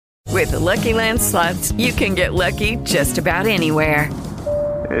With the Lucky Land Slots, you can get lucky just about anywhere.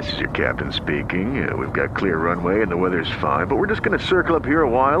 This is your captain speaking. We've got clear runway and the weather's fine, but we're just going to circle up here a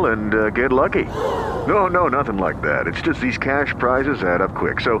while and get lucky. No, nothing like that. It's just these cash prizes add up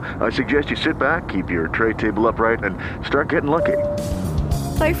quick. So I suggest you sit back, keep your tray table upright, and start getting lucky.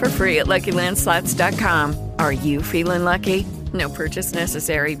 Play for free at LuckyLandSlots.com. Are you feeling lucky? No purchase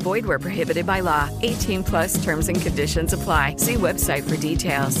necessary. Void where prohibited by law. 18 plus terms and conditions apply. See website for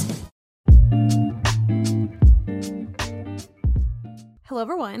details. Hello,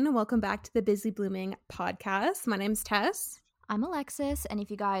 everyone, and welcome back to the Busy Blooming podcast. My name's Tess. I'm Alexis, and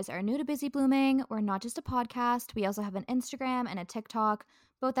if you guys are new to Busy Blooming, we're not just a podcast. We also have an Instagram and a TikTok,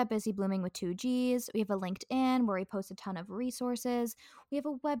 both at Busy Blooming with 2 Gs. We have a LinkedIn where we post a ton of resources. We have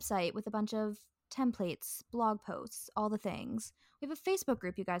a website with a bunch of templates, blog posts, all the things. We have a Facebook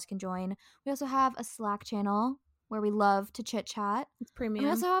group you guys can join. We also have a Slack channel where we love to chit chat. It's premium. And we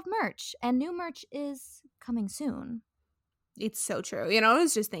also have merch, and new merch is coming soon. It's so true. You know, I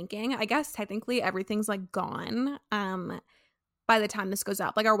was just thinking, I guess technically everything's like gone by the time this goes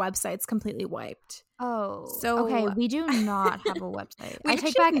up. Like our website's completely wiped. Oh, so okay. We do not have a website. I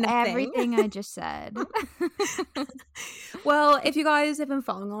take back everything I just said. Well, if you guys have been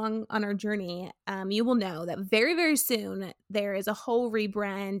following along on our journey, you will know that very, very soon there is a whole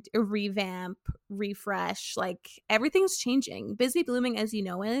rebrand, a revamp, refresh. Like everything's changing. Busy Blooming as you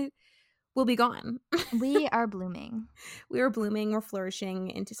know it will be gone. We are blooming. We are blooming. We're flourishing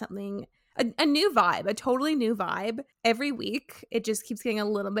into something, a new vibe, a totally new vibe. Every week, it just keeps getting a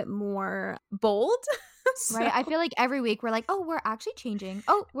little bit more bold. So, right? I feel like every week we're like, oh, we're actually changing.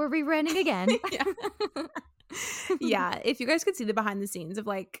 Oh, we're rebranding again. Yeah. If you guys could see the behind the scenes of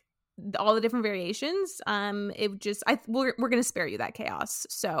like all the different variations, we're gonna spare you that chaos.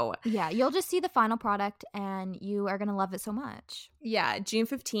 So yeah, you'll just see the final product and you are gonna love it so much. Yeah, June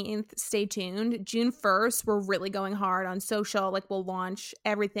 15th, stay tuned. June 1st, we're really going hard on social. Like we'll launch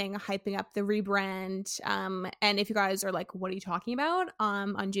everything, hyping up the rebrand. And if you guys are like, what are you talking about?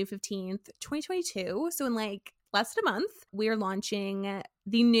 On June 15th, 2022, so in like less than a month, we are launching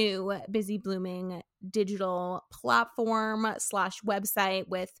the new Busy Blooming digital platform / website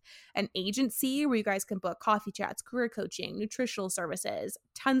with an agency where you guys can book coffee chats, career coaching, nutritional services,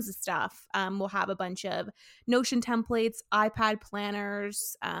 tons of stuff. We'll have a bunch of Notion templates, iPad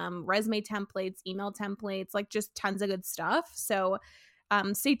planners, resume templates, email templates, like just tons of good stuff. So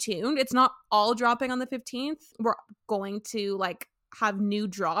stay tuned. It's not all dropping on the 15th. We're going to like have new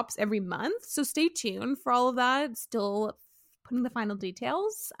drops every month. So stay tuned for all of that. Still putting the final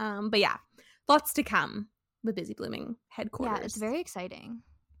details. But yeah, lots to come with Busy Blooming headquarters. Yeah, it's very exciting.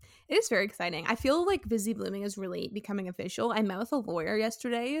 It is very exciting. I feel like Busy Blooming is really becoming official. I met with a lawyer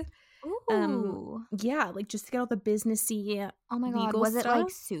yesterday. Ooh. Yeah, like just to get all the businessy oh my god, was stuff. It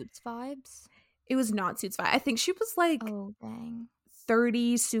like Suits vibes? It was not Suits vibes. I think she was like oh dang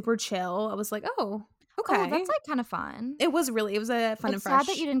 30, super chill. I was like, oh, okay. Oh, that's like kind of fun. It was a fun it's and fresh. It's sad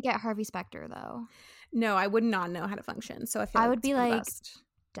that you didn't get Harvey Specter though. No, I would not know how to function. So I feel like would be like,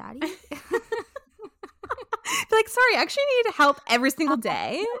 Daddy? be like, sorry, I actually need help every single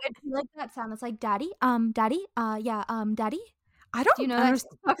day. Like that sound. It's like, Daddy? Daddy? Daddy? I don't Do you know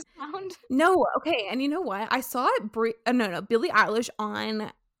understand. that sound? No, okay. And you know what? I saw it, Billie Eilish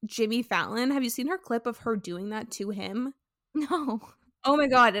on Jimmy Fallon. Have you seen her clip of her doing that to him? No. Oh my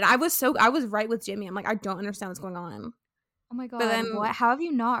god. And I was right with Jimmy. I'm like, I don't understand what's going on. Oh my god. But then, what? How have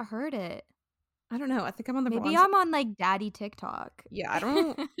you not heard it? I don't know. I think I'm on the Maybe wrong I'm on like Daddy TikTok. Yeah, I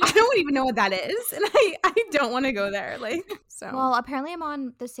don't even know what that is. And I don't want to go there. Like, so. Well, apparently I'm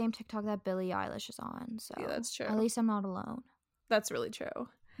on the same TikTok that Billie Eilish is on. So yeah, that's true. At least I'm not alone. That's really true.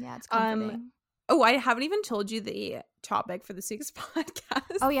 Yeah, it's comforting. Oh, I haven't even told you the topic for this week's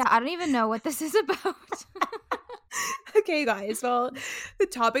podcast. Oh yeah, I don't even know what this is about. Okay, guys. Well, the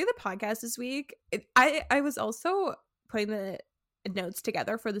topic of the podcast this week, I was also putting the notes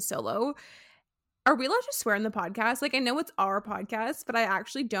together for the solo. Are we allowed to swear in the podcast? Like, I know it's our podcast, but I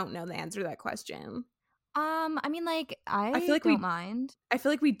actually don't know the answer to that question. I mean, like, I feel like don't mind. I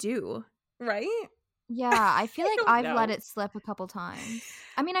feel like we do, right? Yeah, I feel like I've know. let it slip a couple times.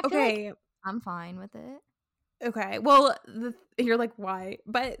 I mean, I feel like I'm fine with it. Okay. Well, you're like, why?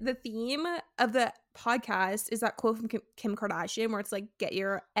 But the theme of the podcast is that quote from Kim Kardashian where it's like, get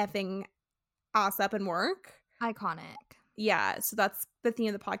your effing ass up and work. Iconic. Yeah. So that's the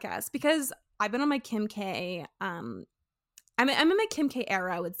theme of the podcast because I've been on my Kim K. I'm in my Kim K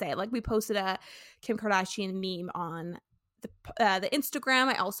era, I would say. Like we posted a Kim Kardashian meme on the Instagram.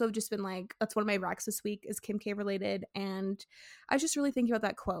 I also have just been like, that's one of my recs this week is Kim K related. And I was just really thinking about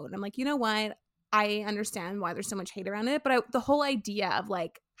that quote. And I'm like, you know what? I understand why there's so much hate around it. But the whole idea of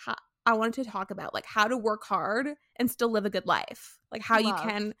like I wanted to talk about like how to work hard and still live a good life. Like how you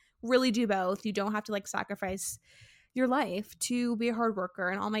can really do both. You don't have to like sacrifice your life to be a hard worker,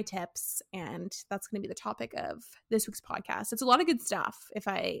 and all my tips. And that's going to be the topic of this week's podcast. It's a lot of good stuff, if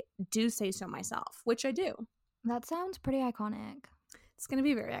I do say so myself, which I do. That sounds pretty iconic. It's going to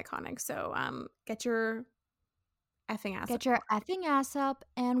be very iconic. So get your effing ass up. Get your effing ass up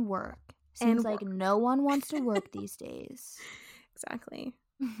and work. Seems like no one wants to work these days. Exactly.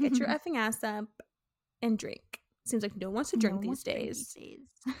 Get your effing ass up and drink. Seems like no one wants to drink these days.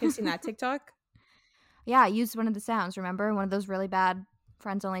 Have you seen that TikTok? Yeah, I used one of the sounds, remember? One of those really bad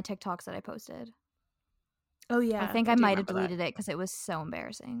friends-only TikToks that I posted. Oh, yeah. I think I might have deleted it because it was so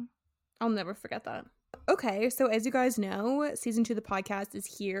embarrassing. I'll never forget that. Okay, so as you guys know, season 2 of the podcast is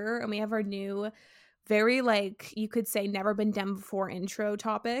here, and we have our new, very, like, you could say never been done before intro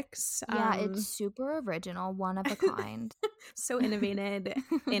topics. Yeah, it's super original, one of a kind. So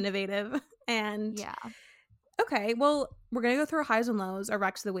innovative. And yeah. Okay, well, we're going to go through our highs and lows, our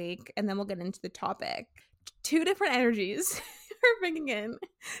Recs of the week, and then we'll get into the topic. 2 different energies we're bringing in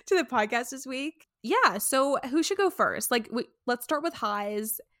to the podcast this week. Yeah, so who should go first? Like, let's start with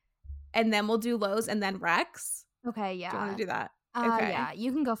highs, and then we'll do lows, and then Recs. Okay, yeah. Do you want to do that? Okay. Yeah,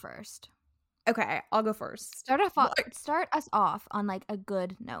 you can go first. Okay, I'll go first. Start us off on, like, a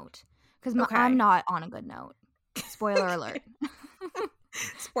good note. Because I'm not on a good note. Spoiler alert.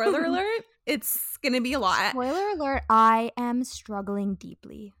 Spoiler alert, it's gonna be a lot. Spoiler alert, I am struggling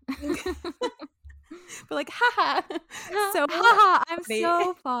deeply. But like, haha. So haha, I'm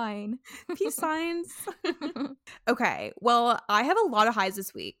so fine. Peace signs. Okay, well, I have a lot of highs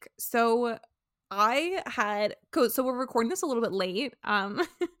this week. So we're recording this a little bit late.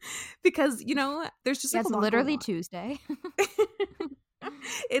 Because, you know, there's just like it's literally Tuesday.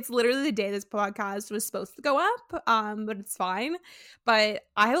 It's literally the day this podcast was supposed to go up, but it's fine. But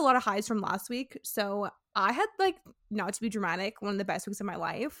I had a lot of highs from last week, so I had, like, not to be dramatic, one of the best weeks of my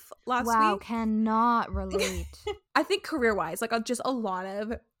life last week. Wow, cannot relate. I think career-wise, like, just a lot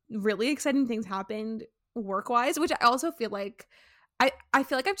of really exciting things happened work-wise, which I also feel like I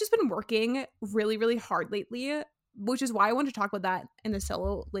feel like I've just been working really, really hard lately, which is why I want to talk about that in the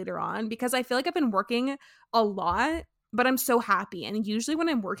solo later on, because I feel like I've been working a lot, but I'm so happy. And usually when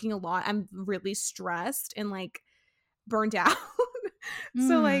I'm working a lot, I'm really stressed and, like, burned out.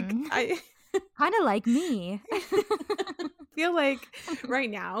 So, like, I kind of like me. feel like right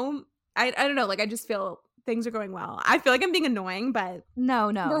now, I don't know, like, I just feel things are going well. I feel like I'm being annoying, but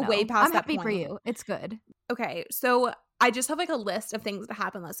no, we're way past that point. I'm happy for you. It's good. Okay, so I just have, like, a list of things that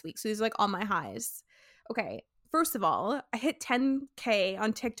happened last week. So these are, like, all my highs. Okay, first of all, I hit 10K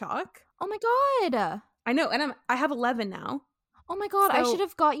on TikTok. Oh my god. I know, and I have 11 now. Oh my god, I should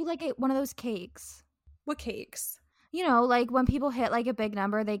have got you, like, one of those cakes. What cakes? You know, like, when people hit, like, a big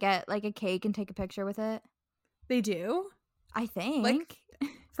number, they get, like, a cake and take a picture with it. They do? I think. Like,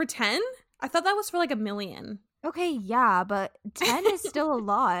 for 10? I thought that was for, like, 1 million. Okay, yeah, but 10 is still a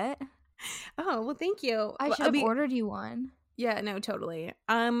lot. Oh, well, thank you. I should have ordered you one. Yeah, no, totally.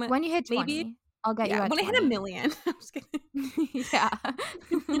 When you hit 20. Maybe I'll get you at when 20. I hit 1 million. I'm just kidding. Yeah.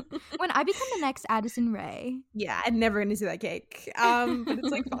 When I become the next Addison Rae. Yeah, I'm never gonna see that cake. But it's,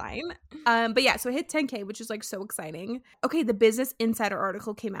 like, fine. But yeah, so I hit 10K, which is, like, so exciting. Okay, the Business Insider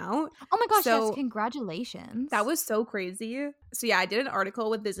article came out. Oh my gosh, yes, congratulations. That was so crazy. So yeah, I did an article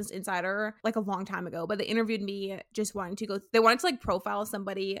with Business Insider, like, a long time ago, but they interviewed me just wanting to they wanted to, like, profile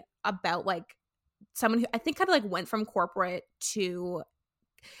somebody about, like, someone who I think kind of, like, went from corporate to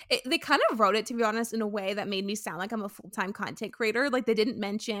they kind of wrote it, to be honest, in a way that made me sound like I'm a full-time content creator. Like, they didn't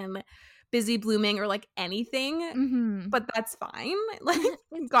mention Busy Blooming or, like, anything, but that's fine. Like,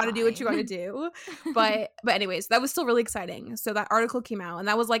 you gotta do what you gotta do. But anyways, that was still really exciting. So that article came out, and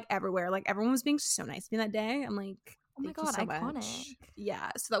that was, like, everywhere. Like, everyone was being so nice to me that day. I'm like, oh my god, so iconic. Much.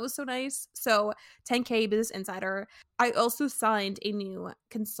 Yeah, so that was so nice. So 10K Business Insider. I also signed a new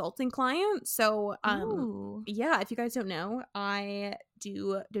consulting client. So yeah, if you guys don't know, I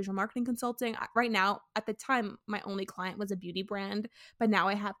do digital marketing consulting. Right now, at the time, my only client was a beauty brand, but now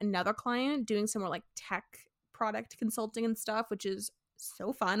I have another client doing some more, like, tech product consulting and stuff, which is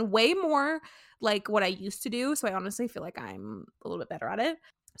so fun. Way more like what I used to do. So I honestly feel like I'm a little bit better at it.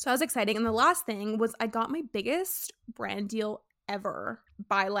 So that was exciting. And the last thing was I got my biggest brand deal ever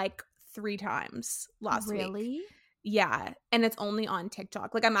by, like, 3 times last week. Really? Yeah. And it's only on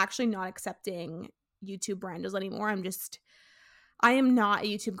TikTok. Like, I'm actually not accepting YouTube brand deals anymore. I am not a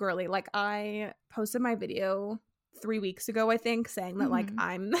YouTube girly. Like, I posted my video 3 weeks ago, I think, saying that, like,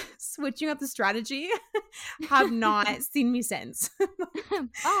 I'm switching up the strategy. Have not seen me since.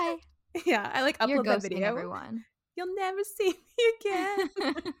 Bye. Yeah. I, like, upload that video. Everyone. You'll never see me again.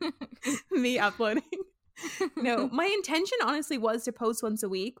 me uploading. No, my intention honestly was to post once a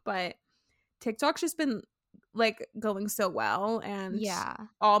week, but TikTok's just been like going so well, and Yeah.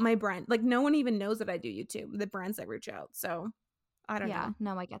 all my brand, like no one even knows that I do YouTube, the brands that reach out. So I don't Yeah,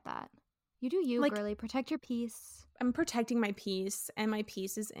 know. no, I get that. You do you, Like, girly. Protect your peace. I'm protecting my peace, and my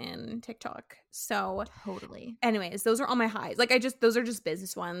peace is in TikTok. So Totally. anyways, those are all my highs. Like those are just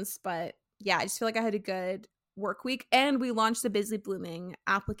business ones, but yeah, I just feel like I had a good work week, and we launched the Busy Blooming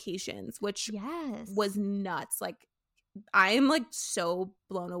applications, which Yes. was nuts. Like I am like so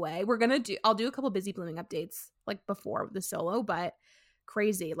blown away. I'll do a couple Busy Blooming updates like before the solo, but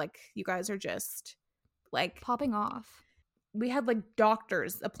crazy. Like you guys are just like popping off. We had like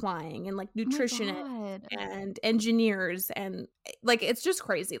doctors applying, and like nutritionists and engineers, and like it's just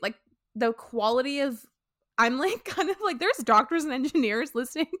crazy. Like the quality of, I'm like kind of like, there's doctors and engineers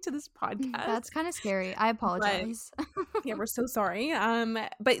listening to this podcast. That's kind of scary. I apologize. Yeah, we're so sorry.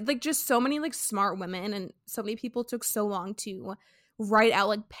 But like just so many like smart women, and so many people took so long to write out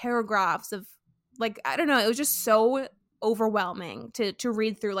like paragraphs of like, I don't know, it was just so overwhelming to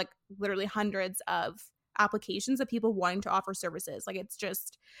read through like literally hundreds of applications of people wanting to offer services. Like it's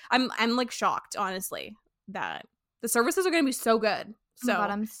just, I'm like shocked, honestly, that the services are going to be so good. So oh my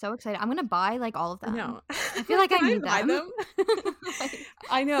God, I'm so excited. I'm gonna buy like all of them. No. I feel like I need them.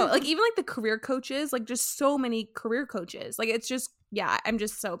 I know. Like even like the career coaches, like just so many career coaches. Like it's just, yeah, I'm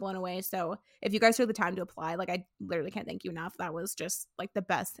just so blown away. So if you guys took the time to apply, like I literally can't thank you enough. That was just like the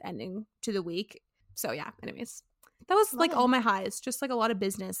best ending to the week. So yeah, anyways, that was like all my highs, just like a lot of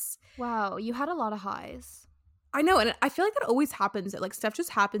business. Wow, you had a lot of highs. I know, and I feel like that always happens. That like stuff just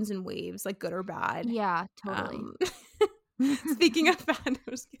happens in waves, like good or bad. Yeah, totally. Speaking of that, I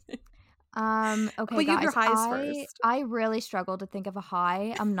was kidding. Okay, but you have guys, your highs first. I really struggled to think of a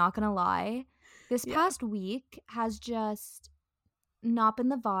high. I'm not gonna lie. This past week has just not been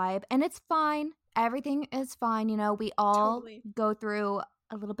the vibe, and it's fine. Everything is fine. You know, we all go through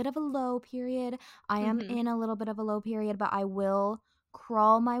a little bit of a low period. I am in a little bit of a low period, but I will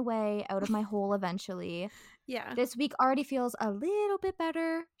crawl my way out of my hole eventually. Yeah. This week already feels a little bit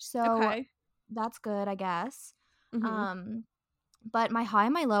better, so that's good, I guess. But my high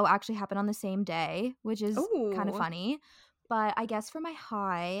and my low actually happened on the same day, which is kind of funny. But I guess for my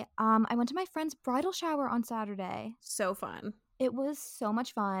high, I went to my friend's bridal shower on Saturday. So fun. It was so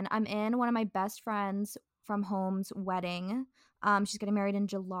much fun. I'm in one of my best friends from home's wedding. She's getting married in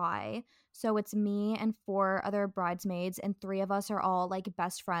July. So it's me and 4 other bridesmaids, and 3 of us are all like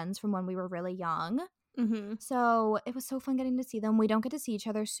best friends from when we were really young. So it was so fun getting to see them. We don't get to see each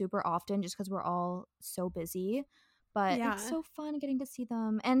other super often just because we're all so busy. But it's so fun getting to see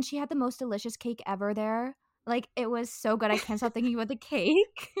them. And she had the most delicious cake ever there. Like, it was so good. I can't stop thinking about the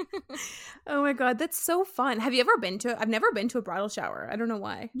cake. Oh my God, that's so fun. Have you ever been to I've never been to a bridal shower. I don't know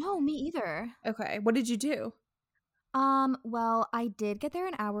why. No, me either. Okay, what did you do? Well, I did get there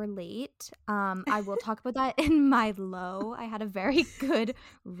an hour late. I will talk about that in my low. I had a very good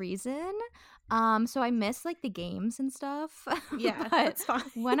reason. So I missed like the games and stuff. Yeah, but that's fine.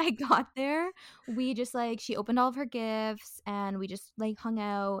 when I got there, we just like, she opened all of her gifts, and we just like hung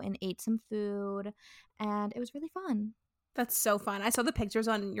out and ate some food, and it was really fun. That's so fun. I saw the pictures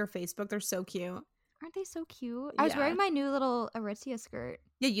on your Facebook. They're so cute. Aren't they so cute? I was wearing my new little Aritzia skirt.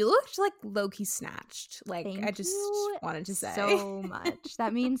 Yeah, you looked like low-key snatched. Like, Thank I just you wanted to say. So much.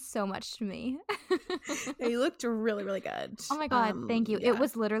 That means so much to me. Yeah, you looked really, really good. Oh my God, thank you. Yeah. It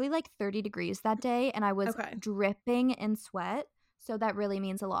was literally like 30 degrees that day, and I was dripping in sweat. So that really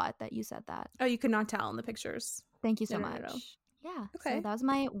means a lot that you said that. Oh, you could not tell in the pictures. Thank you so No. much. Yeah. Okay. So that was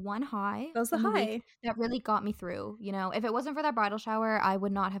my one high. That was the high. That really got me through. You know, if it wasn't for that bridal shower, I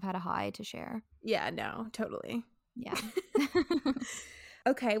would not have had a high to share. Yeah, no, totally. Yeah.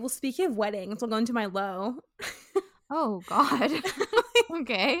 Okay, well, speaking of weddings, we'll go into my low. Oh, God.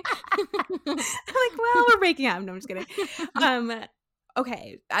 Okay. I'm like, well, we're breaking up. No, I'm just kidding.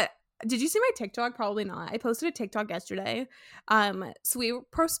 Okay. Did you see my TikTok? Probably not. I posted a TikTok yesterday. So we were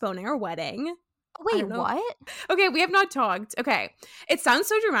postponing our wedding. Wait, what? Okay, we have not talked. Okay. It sounds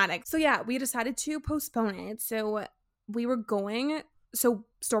so dramatic. So yeah, we decided to postpone it. So we were going, so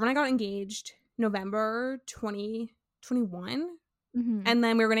Storm and I got engaged November 2021. And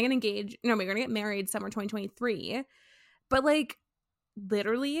then we were going to get engaged. No, we were going to get married summer 2023. But like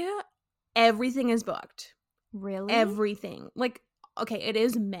literally everything is booked. Really? Everything. Like, okay, it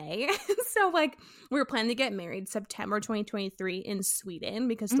is May. So like we were planning to get married September 2023 in Sweden,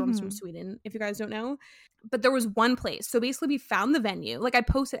 because Storm's from Sweden, if you guys don't know. But there was one place. So basically we found the venue. Like I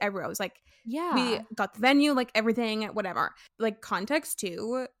posted everywhere. I was like, yeah, we got the venue, like everything, whatever. Like context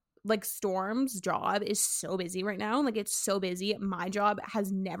too, like Storm's job is so busy right now. Like it's so busy. My job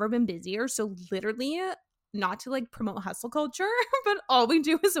has never been busier. So literally, not to like promote hustle culture, but all we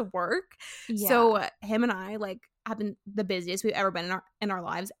do is work. Yeah. So him and I like have been the busiest we've ever been in our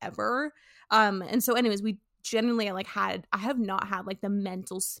lives ever. And so anyways, we genuinely like I have not had like the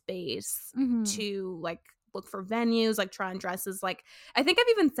mental space to like look for venues, like try on dresses. Like I think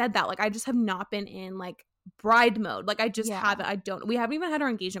I've even said that, like I just have not been in like bride mode. Like I just haven't. We haven't even had our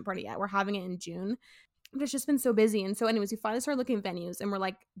engagement party yet. We're having it in June. But it's just been so busy. And so anyways, we finally started looking at venues and we're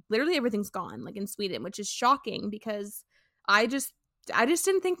like, literally everything's gone, like in Sweden, which is shocking because I just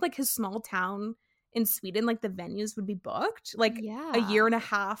didn't think like his small town in Sweden, like the venues would be booked like a year and a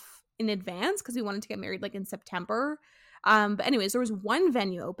half in advance because we wanted to get married like in September. But anyways, there was one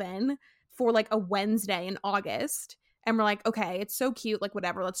venue open for like a Wednesday in August. And we're like, okay, it's so cute, like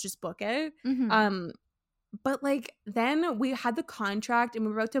whatever, let's just book it. But like then we had the contract and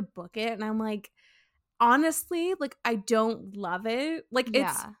we were about to book it and I'm like, honestly, like I don't love it. Like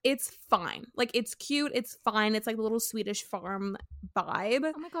it's fine. Like it's cute, it's fine. It's like a little Swedish farm vibe.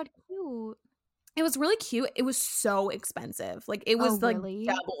 Oh my god, cute. It was really cute. It was so expensive. Like it was like really?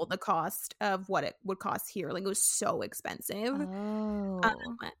 double the cost of what it would cost here. Like it was so expensive.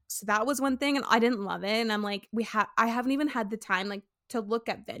 So that was one thing and I didn't love it. And I'm like, I haven't even had the time like to look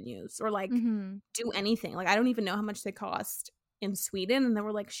at venues or like do anything. Like I don't even know how much they cost in Sweden. And then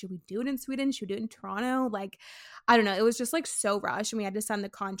we're like, should we do it in Sweden? Should we do it in Toronto? Like, I don't know. It was just like so rushed. And we had to sign the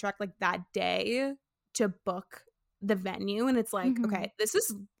contract like that day to book the venue. And it's like, okay,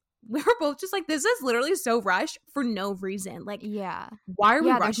 we were both just like, this is literally so rushed for no reason. Like, why are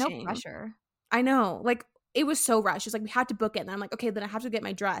we rushing? There's no pressure. I know. Like, it was so rushed. It's like, we had to book it. And I'm like, okay, then I have to get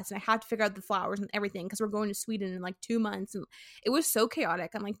my dress and I have to figure out the flowers and everything because we're going to Sweden in like 2 months. And it was so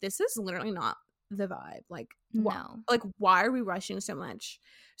chaotic. I'm like, this is literally not the vibe. Like, why are we rushing so much?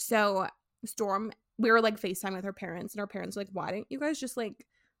 So Storm, we were like FaceTime with her parents and our parents were like, why didn't you guys just like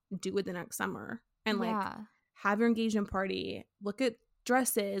do it the next summer and like have your engagement party, look at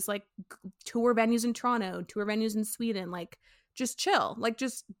dresses, like tour venues in Toronto, tour venues in Sweden, like just chill, like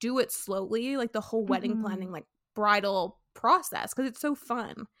just do it slowly, like the whole wedding planning, like bridal process, because it's so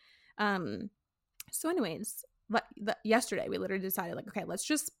fun. So anyways, yesterday we literally decided like, okay, let's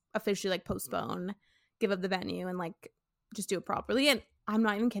just officially like postpone, give up the venue and like just do it properly. And I'm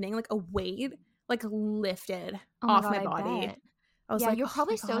not even kidding, like a weight like lifted off my body. I was like, you're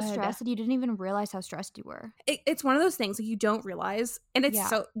probably so stressed that you didn't even realize how stressed you were. It's one of those things like you don't realize, and it's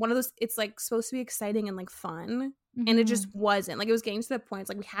so one of those, it's like supposed to be exciting and like fun, and it just wasn't. Like it was getting to the point, it's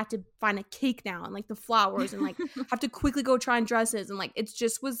like we had to find a cake now and like the flowers and like have to quickly go try on dresses, and like it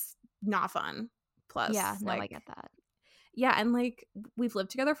just was not fun. Plus, I get that. Yeah, and like we've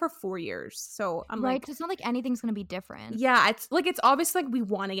lived together for 4 years, so I'm like, because it's not like anything's gonna be different. Yeah, it's like it's obvious like we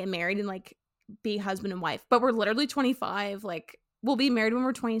want to get married and like be husband and wife, but we're literally 25. Like we'll be married when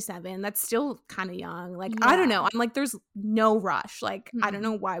we're 27. That's still kind of young. Like I don't know. I'm like, there's no rush. Like I don't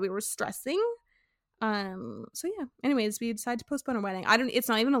know why we were stressing. So yeah. Anyways, we decided to postpone our wedding. It's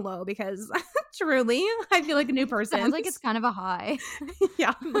not even a low because truly, I feel like a new person. Sounds like it's kind of a high.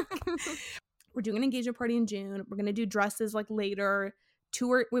 Yeah. We're doing an engagement party in June. We're gonna do dresses like later.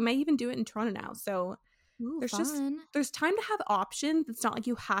 Tour. We might even do it in Toronto now. So there's time to have options. It's not like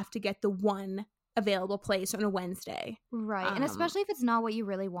you have to get the one available place on a Wednesday. Right. And especially if it's not what you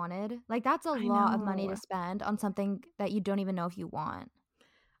really wanted. Like that's a lot of money to spend on something that you don't even know if you want.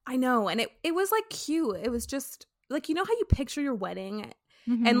 I know. And it was like cute. It was just like, you know how you picture your wedding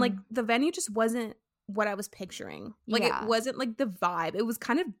and like the venue just wasn't what I was picturing. Like it wasn't like the vibe. It was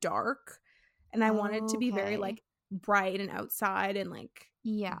kind of dark and I wanted to be very like bright and outside and like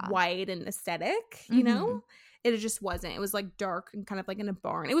white and aesthetic, you know? It just wasn't. It was like dark and kind of like in a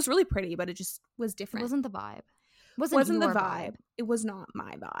barn. It was really pretty, but it just was different. It wasn't the vibe. Wasn't the vibe. It was not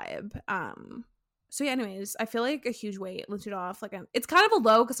my vibe. So yeah, anyways, I feel like a huge weight lifted off. Like it's kind of a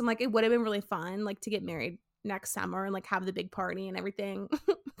low because I'm like, it would have been really fun like to get married next summer and like have the big party and everything.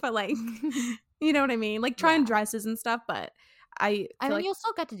 But like, you know what I mean? Like trying dresses and stuff. But I mean, like, you'll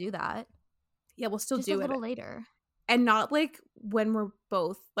still get to do that. Yeah, we'll still just do a little later. And not like when we're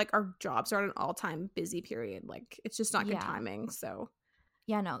both like our jobs are on an all-time busy period. Like it's just not good timing. So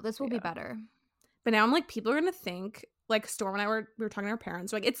yeah, no, this will be better. But now I'm like, people are gonna think like Storm and we were talking to our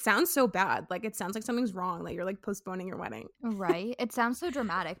parents, like it sounds so bad. Like it sounds like something's wrong, that you're like postponing your wedding. Right. It sounds so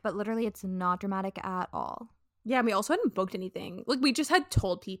dramatic, but literally it's not dramatic at all. Yeah, and we also hadn't booked anything. Like we just had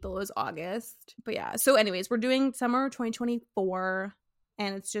told people it was August. But yeah. So anyways, we're doing summer 2024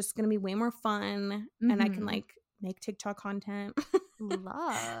 and it's just gonna be way more fun. And I can like make TikTok content.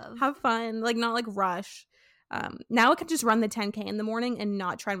 Love. Have fun. Like not like rush. Now I could just run the 10K in the morning and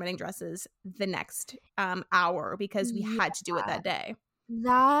not try wedding dresses the next hour because we had to do it that day.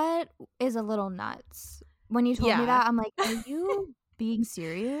 That is a little nuts. When you told me that, I'm like, are you being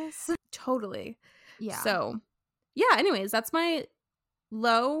serious? Totally. Yeah. So, yeah, anyways, that's my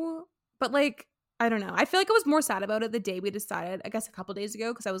low. But, like, I don't know. I feel like I was more sad about it the day we decided, I guess a couple days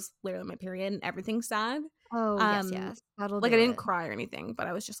ago, because I was literally on my period and everything's sad. Oh, yes. That'll like, do I didn't it. cry or anything, but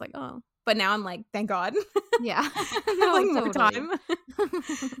I was just like, oh. But now I'm like, thank God. Yeah. No, like, totally. more time.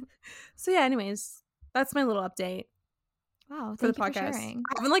 So, yeah, anyways, that's my little update. Wow, for the thank you podcast. for sharing.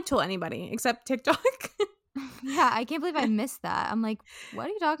 I haven't, like, told anybody except TikTok. Yeah, I can't believe I missed that. I'm like, what are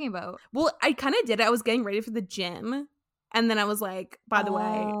you talking about? Well, I kind of did it. I was getting ready for the gym. And then I was like, by the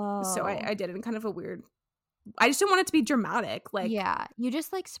way. So I did it in kind of a weird. I just didn't want it to be dramatic. Like, yeah, you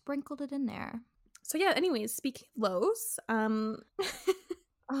just like sprinkled it in there. So yeah, anyways, speaking of lows,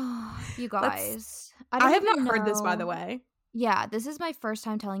 oh, you guys. I have not heard this, by the way. Yeah, this is my first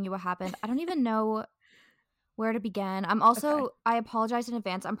time telling you what happened. I don't even know where to begin. I'm also, I apologize in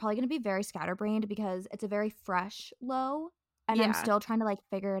advance. I'm probably going to be very scatterbrained because it's a very fresh low and I'm still trying to like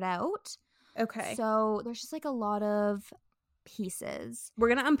figure it out. Okay. So there's just like a lot of pieces. We're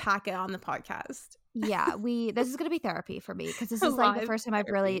going to unpack it on the podcast. Yeah, this is going to be therapy for me because this is like the first time I've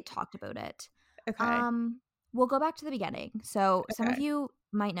really talked about it. Okay. We'll go back to the beginning. So some of you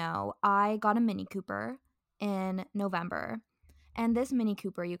might know I got a Mini Cooper in November. And this Mini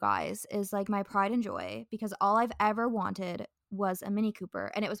Cooper, you guys, is like my pride and joy because all I've ever wanted was a Mini Cooper.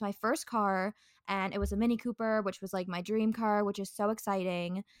 And it was my first car and it was a Mini Cooper, which was like my dream car, which is so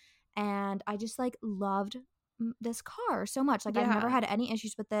exciting. And I just like loved this car so much. Like I've never had any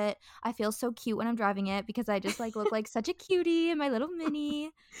issues with it. I feel so cute when I'm driving it because I just like look like such a cutie in my little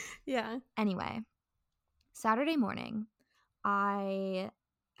Mini. Yeah. Anyway, Saturday morning, I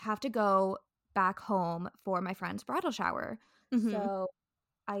have to go back home for my friend's bridal shower. Mm-hmm. So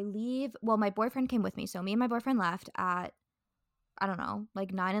I leave. Well, my boyfriend came with me. So me and my boyfriend left at, I don't know,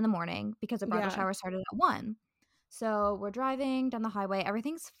 like 9 a.m. because the bridal shower started at 1. So we're driving down the highway.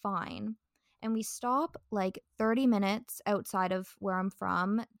 Everything's fine. And we stop like 30 minutes outside of where I'm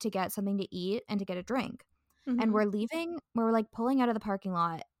from to get something to eat and to get a drink. Mm-hmm. And we're leaving. We're like pulling out of the parking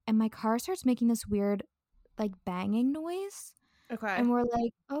lot. And my car starts making this weird like banging noise. Okay. And we're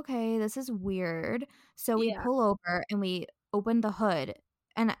like, okay, this is weird. So we pull over and we open the hood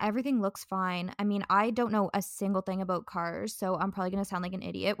and everything looks fine. I mean, I don't know a single thing about cars, so I'm probably going to sound like an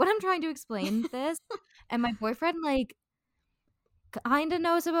idiot when I'm trying to explain this. And my boyfriend like kind of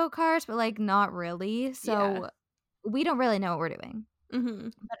knows about cars, but like not really. So we don't really know what we're doing. Mm-hmm.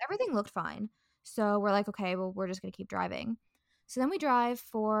 But everything looked fine. So we're like, okay, well, we're just going to keep driving. So then we drive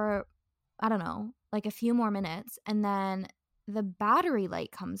for, I don't know, like a few more minutes. And then the battery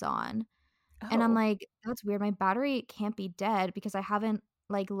light comes on. Oh. And I'm like, that's weird. My battery can't be dead because I haven't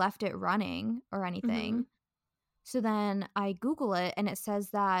like left it running or anything. Mm-hmm. So then I Google it and it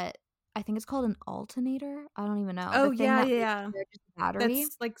says that I think it's called an alternator. I don't even know. Oh, yeah. The battery.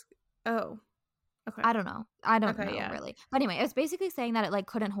 That's like, oh, okay. I don't know. Really. But anyway, it's basically saying that it like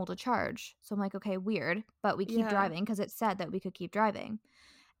couldn't hold a charge. So I'm like, okay, weird. But we keep driving because it said that we could keep driving.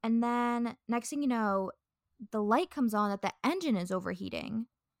 And then next thing you know, the light comes on that the engine is overheating.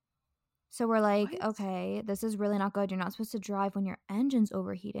 So we're like, okay, this is really not good. You're not supposed to drive when your engine's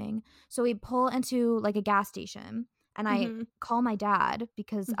overheating. So we pull into like a gas station and I call my dad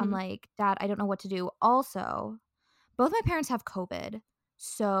because I'm like, Dad, I don't know what to do. Also, both my parents have COVID.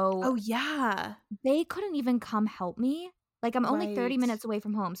 So they couldn't even come help me. Like I'm only 30 minutes away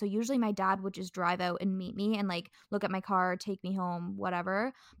from home. So usually my dad would just drive out and meet me and like look at my car, take me home,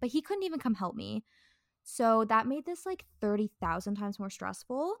 whatever. But he couldn't even come help me. So that made this like 30,000 times more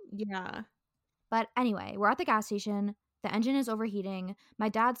stressful. Yeah. But anyway, we're at the gas station. The engine is overheating. My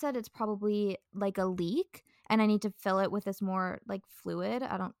dad said it's probably like a leak and I need to fill it with this more like fluid.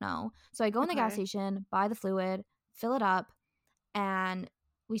 I don't know. So I go in the gas station, buy the fluid, fill it up, and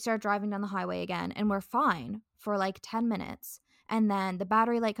we start driving down the highway again. And we're fine for like 10 minutes. And then the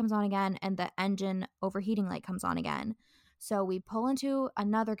battery light comes on again and the engine overheating light comes on again. So we pull into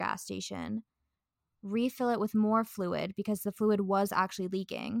another gas station, refill it with more fluid because the fluid was actually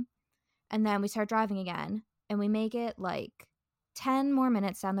leaking. And then we start driving again and we make it like 10 more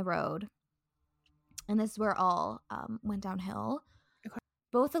minutes down the road. And this is where all went downhill. Okay.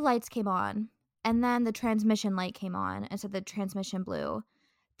 Both the lights came on and then the transmission light came on and so the transmission blew.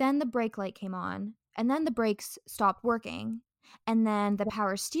 Then the brake light came on and then the brakes stopped working. And then the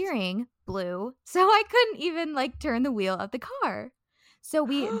power steering blew. So I couldn't even like turn the wheel of the car. So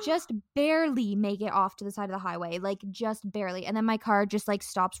we just barely make it off to the side of the highway, like just barely. And then my car just like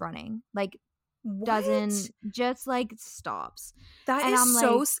stops running. Like doesn't, just like stops. That And is I'm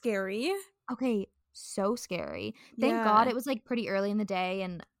so like, scary. okay, so scary. Thank God it was like pretty early in the day,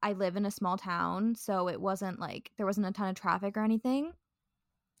 and I live in a small town, so it wasn't like there wasn't a ton of traffic or anything.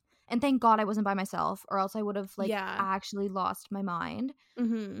 And thank God I wasn't by myself, or else I would have like actually lost my mind.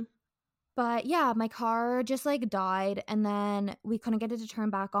 Mm-hmm. But yeah, my car just like died, and then we couldn't get it to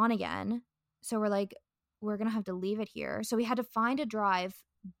turn back on again. So we're like, we're gonna have to leave it here. So we had to find a drive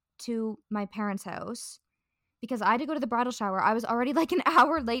to my parents' house because I had to go to the bridal shower. I was already like an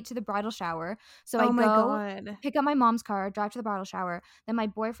hour late to the bridal shower. So I go pick up my mom's car, drive to the bridal shower. Then my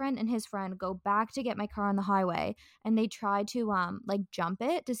boyfriend and his friend go back to get my car on the highway, and they tried to like jump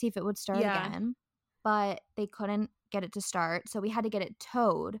it to see if it would start again, but they couldn't get it to start. So we had to get it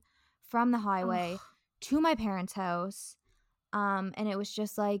towed from the highway to my parents' house. And it was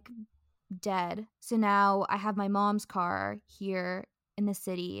just like dead. So now I have my mom's car here in the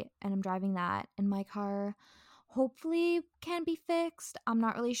city, and I'm driving that, and my car hopefully can be fixed. I'm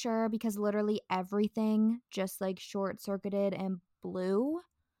not really sure because literally everything just like short circuited and blew.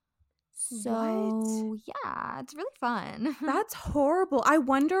 So yeah, it's really fun. That's horrible. I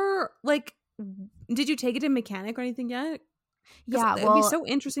wonder, like, did you take it to a mechanic or anything yet? Yeah, it'd be so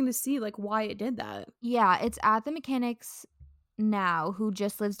interesting to see like why it did that. Yeah, it's at the mechanic's now, who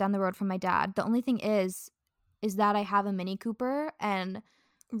just lives down the road from my dad. The only thing is that I have a Mini Cooper, and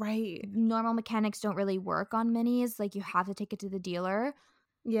normal mechanics don't really work on minis. Like, you have to take it to the dealer.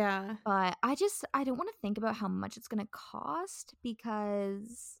 Yeah. But I don't want to think about how much it's going to cost,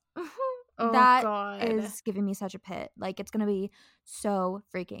 because that is giving me such a pit. Like, it's going to be so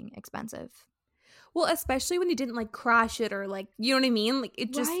freaking expensive. Well, especially when you didn't like crash it or like, you know what I mean? Like,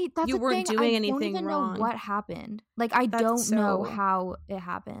 it just, you weren't doing anything wrong. I don't even know what happened. Like, I don't know how it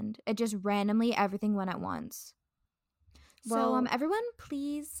happened. It just randomly, everything went at once. Well, so everyone,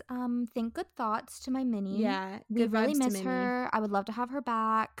 please think good thoughts to my Mini. Yeah, we really miss her. I would love to have her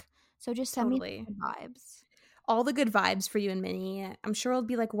back. So just send me good vibes. All the good vibes for you and Minnie. I'm sure it'll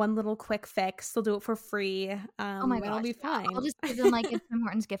be like one little quick fix. They'll do it for free. Oh my gosh, it'll be fine. I'll just give them like a Tim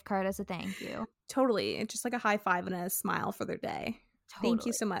Hortons gift card as a thank you. Totally. It's just like a high five and a smile for their day. Totally. Thank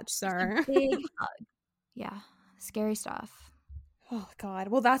you so much, sir. Just a big hug. Yeah. Scary stuff. Oh God.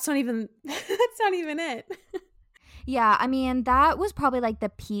 Well, that's not even it. Yeah, I mean, that was probably like the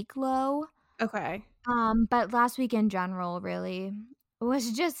peak low. Okay. But last week in general really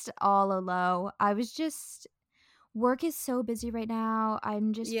was just all a low. I was just, work is so busy right now.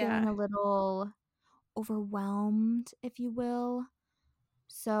 I'm just feeling a little overwhelmed, if you will.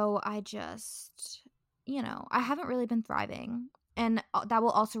 So I just, I haven't really been thriving. And that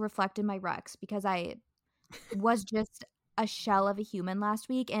will also reflect in my recs, because I was just a shell of a human last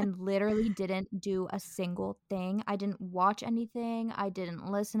week and literally didn't do a single thing. I didn't watch anything. I didn't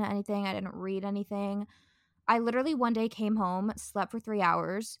listen to anything. I didn't read anything. I literally one day came home, slept for 3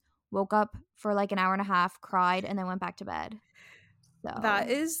 hours, woke up for like an hour and a half, cried, and then went back to bed. So that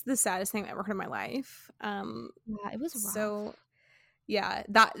is the saddest thing I've ever heard in my life. Yeah, it was rough. So yeah,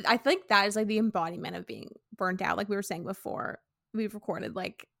 that, I think that is like the embodiment of being burnt out. Like we were saying before we've recorded,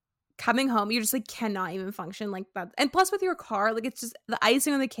 like coming home, you just like cannot even function like that. And plus with your car, like it's just the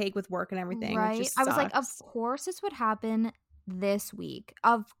icing on the cake with work and everything. Right. I was like, of course this would happen this week.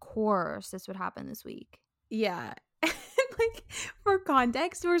 Of course this would happen this week. Yeah. Like, for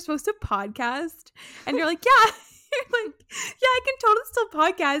context, we're supposed to podcast, and you're like, yeah. You're like, yeah, I can totally still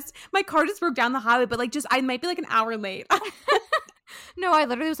podcast. My car just broke down the highway, but like, just I might be like an hour late. No, I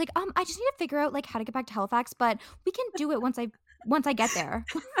literally was like, I just need to figure out like how to get back to Halifax, but we can do it once I get there.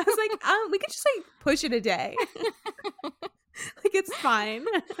 I was like, we could just like push it a day. Like, it's fine.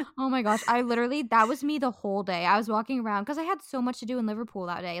 Oh my gosh, that was me the whole day. I was walking around because I had so much to do in Liverpool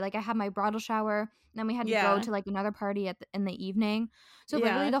that day. Like, I had my bridal shower, and then we had to go to like another party in the evening. So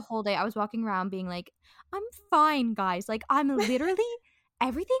literally the whole day I was walking around being like, I'm fine, guys. Like, I'm literally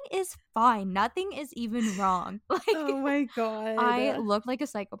everything is fine. Nothing is even wrong. Like, oh my God, I look like a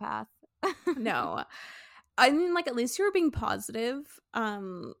psychopath. No, I mean, like, at least you were being positive.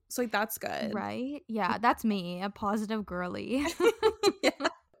 So like, that's good. Right? Yeah, that's me, a positive girly. Yeah.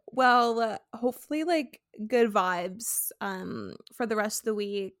 Well, hopefully like good vibes for the rest of the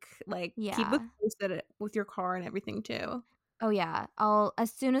week. Like, keep us posted with your car and everything too. Oh yeah,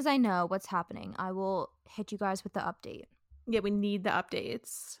 as soon as I know what's happening, I will hit you guys with the update. Yeah, we need the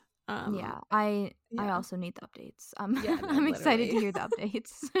updates. I also need the updates. I'm excited to hear the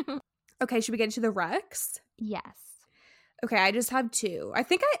updates. Okay, should we get into the recs? Yes. Okay, I just have two. I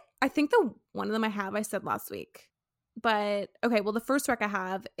think the one of them I said last week. But okay, well, the first rec I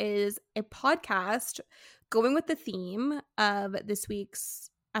have is a podcast going with the theme of this week's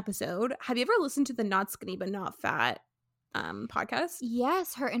episode. Have you ever listened to the Not Skinny But Not Fat podcast?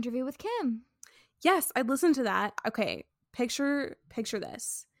 Yes, her interview with Kim. Yes, I listened to that. Okay, picture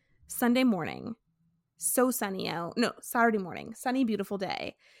this. Sunday morning. So sunny out. No, Saturday morning. Sunny, beautiful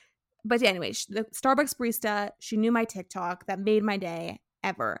day. But anyway, the Starbucks barista, she knew my TikTok. That made my day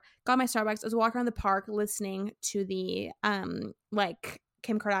ever. Got my Starbucks. I was walking around the park listening to the like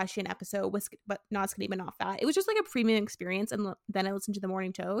Kim Kardashian episode, but Not Skinny But Not Fat. It was just like a premium experience. And then I listened to the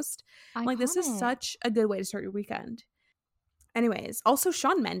Morning Toast. I'm like, this is such a good way to start your weekend. Anyways, also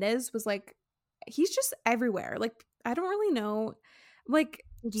Shawn Mendes was like, he's just everywhere. Like, I don't really know. Like,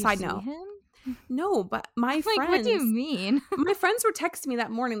 Did you side see note. him? No, but my friends. Like, what do you mean? My friends were texting me that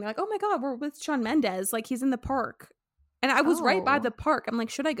morning. They're like, oh my God, we're with Shawn Mendes. Like, he's in the park. And I was right by the park. I'm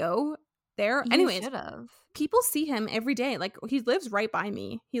like, should I go there? Anyways, people see him every day. Like, he lives right by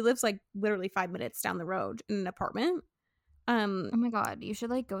me. He lives like literally 5 minutes down the road in an apartment. Oh my God, you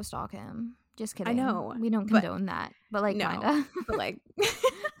should like go stalk him. Just kidding. I know. We don't condone that. But like, no, kinda. But like, but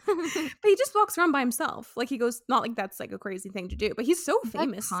he just walks around by himself. Like, he goes, not like that's like a crazy thing to do, but he's so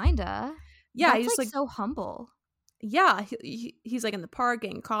famous. But kinda. Yeah, he's just like so humble. Yeah, he's like in the park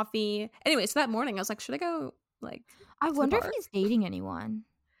getting coffee. Anyway, so that morning I was like, should I go? Like, I wonder if he's dating anyone.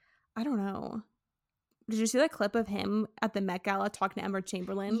 I don't know. Did you see that clip of him at the Met Gala talking to Emma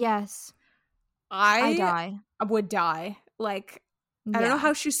Chamberlain? Yes. I die. I would die. Like, I don't know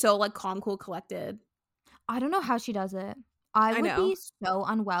how she's so like calm, cool, collected. I don't know how she does it. I would be so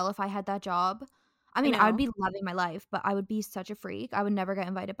unwell if I had that job. I mean, I would be loving my life, but I would be such a freak. I would never get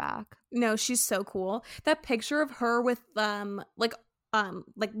invited back. No, she's so cool. That picture of her with like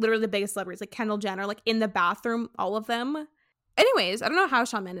literally the biggest celebrities, like Kendall Jenner, like in the bathroom, all of them. Anyways, I don't know how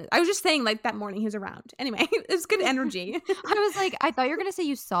Shawn Mendes. I was just saying, like, that morning he was around. Anyway, it's good energy. I was like, I thought you were gonna say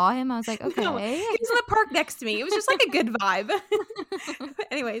you saw him. I was like, okay. No, he was in the park next to me. It was just like a good vibe.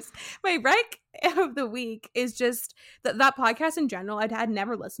 Anyways, my rec of the week is just that podcast in general. I had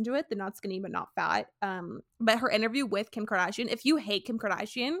never listened to it, the Not Skinny But Not Fat. But her interview with Kim Kardashian. If you hate Kim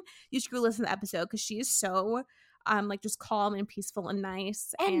Kardashian, you should go listen to the episode because she is so like just calm and peaceful and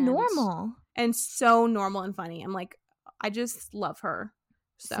nice and normal and so normal and funny. I'm like, I just love her.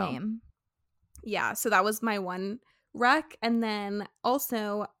 So, same. Yeah, so that was my one rec. And then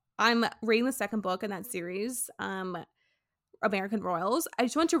also I'm reading the second book in that series, American Royals. I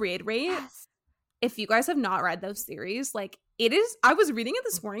just want to reiterate, if you guys have not read those series, like, it is, I was reading it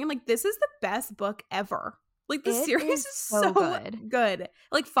this morning. I'm like, this is the best book ever. Like, the series is so good.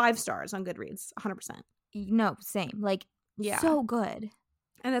 Like 5 stars on Goodreads, 100%. No, same. Like, yeah, so good.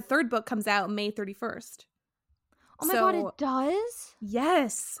 And the third book comes out May 31st. Oh my God, it does?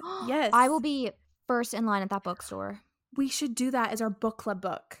 Yes. Yes. I will be first in line at that bookstore. We should do that as our book club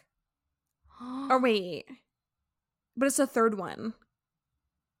book. Or wait. But it's the third one.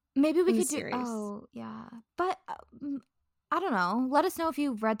 Maybe we could do. Oh, yeah. But I don't know. Let us know if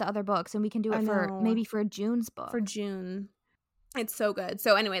you've read the other books and we can do it maybe for June's book. For June. It's so good.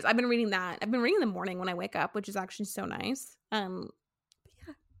 So anyways, I've been reading that. I've been reading in the morning when I wake up, which is actually so nice. But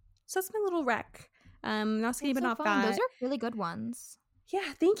yeah. So that's my little rec. Not Skinny But Not Fat. Those are really good ones.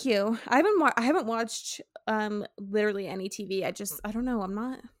 Yeah, thank you. I haven't watched literally any TV. I don't know. I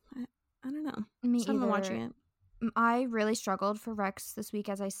don't know. Me either. I'm watching it. I really struggled for recs this week,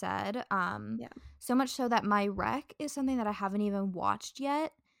 as I said. Yeah. So much so that my rec is something that I haven't even watched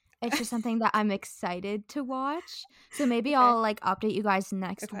yet. It's just something that I'm excited to watch. So maybe I'll like update you guys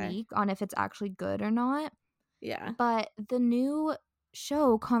next week on if it's actually good or not. Yeah. But the new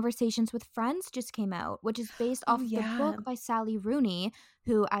show Conversations with Friends just came out, which is based off the book by Sally Rooney,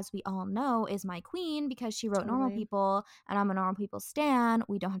 who, as we all know, is my queen because she wrote Normal People, and I'm a Normal People stan.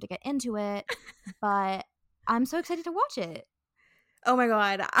 We don't have to get into it, but I'm so excited to watch it. Oh my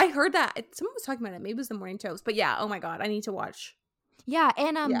God, I heard that someone was talking about it. Maybe it was the Morning Toast, but yeah, oh my God, I need to watch. Yeah,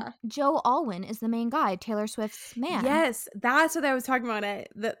 and Joe Alwyn is the main guy, Taylor Swift's man. Yes, that's what I was talking about.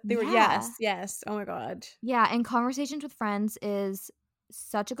 Yes. Oh my God. Yeah, and Conversations with Friends is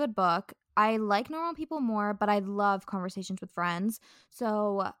such a good book. I like Normal People more, but I love Conversations with Friends.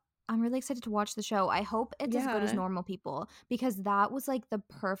 So I'm really excited to watch the show. I hope it's as good as Normal People because that was like the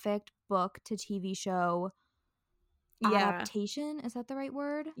perfect book to TV show adaptation. Is that the right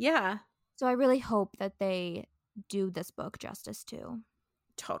word? Yeah. So I really hope that they do this book justice too.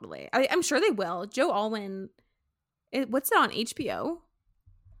 Totally. I'm sure they will. Joe Alwyn, what's it on, HBO?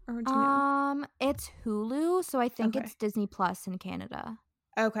 Or do you know? It's Hulu, so I think it's Disney Plus in Canada.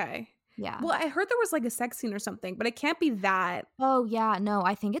 Okay. Yeah. Well, I heard there was like a sex scene or something, but it can't be that. Oh yeah, no,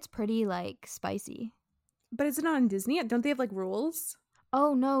 I think it's pretty like spicy. But is it not on Disney? Don't they have like rules?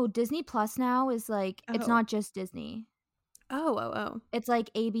 Oh no, Disney Plus now is like it's not just Disney. Oh. It's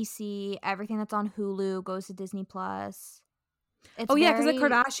like ABC, everything that's on Hulu goes to Disney Plus. It's Yeah, because the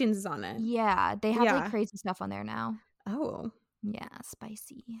very Kardashians is on it. Yeah, they have like Yeah. crazy stuff on there now. Oh, Yeah,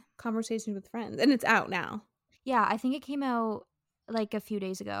 spicy. Conversations with Friends. And it's out now. Yeah, I think it came out like a few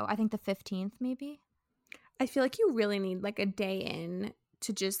days ago. I think the 15th maybe. I feel like you really need like a day in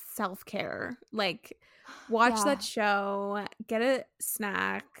to just self-care. Like watch Yeah. that show, get a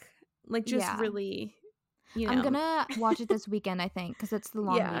snack, like just Yeah. really, you know. I'm gonna watch it this weekend, I think, because it's the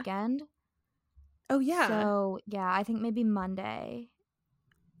long Yeah. weekend. Oh yeah. So yeah, I think maybe Monday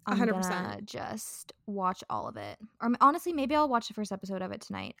I'm 100%. gonna just watch all of it. Or honestly, maybe I'll watch the first episode of it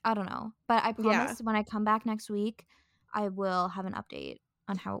tonight. I don't know. But I promise when I come back next week, I will have an update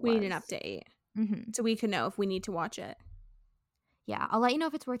on how it was. We need an update. Mm-hmm. So we can know if we need to watch it. Yeah, I'll let you know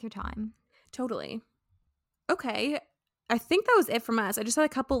if it's worth your time. Totally. Okay. I think that was it from us. I just had a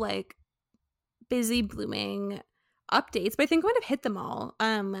couple like busy blooming updates, but I think we might have hit them all.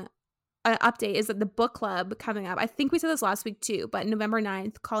 An update is that the book club coming up. I think we said this last week too, but November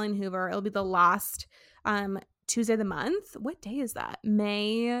 9th, Colleen Hoover. It'll be the last Tuesday of the month. What day is that?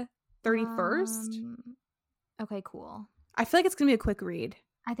 May 31st? Okay, cool. I feel like it's going to be a quick read.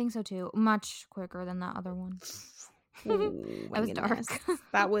 I think so too. Much quicker than that other one. Ooh, That was goodness. dark.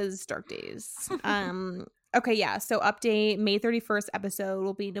 That was dark days. Okay, yeah. So update, May 31st episode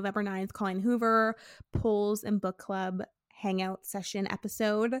will be November 9th, Colleen Hoover, polls and book club hangout session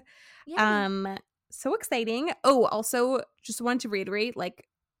episode. Yeah. So exciting. Oh, also just wanted to reiterate, like,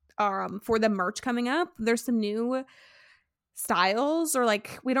 for the merch coming up, there's some new styles, or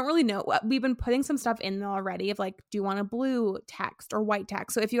like we don't really know. We've been putting some stuff in already of like, do you want a blue text or white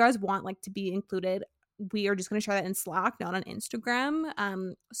text? So if you guys want like to be included, we are just going to share that in Slack, not on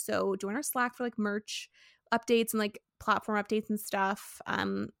Instagram. So join our Slack for like merch updates and like platform updates and stuff.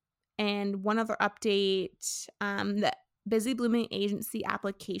 And one other update, the Busy Blooming agency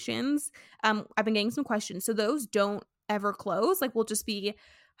applications. I've been getting some questions. So those don't ever close. Like we'll just be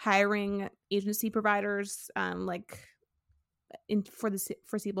hiring agency providers for the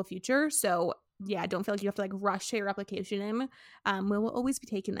foreseeable future. So yeah, don't feel like you have to like rush to your application in. We will always be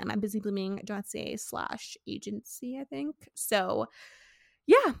taking them at busyblooming.ca/agency, I think. So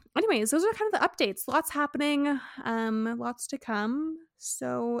yeah, anyways, those are kind of the updates. Lots happening, lots to come.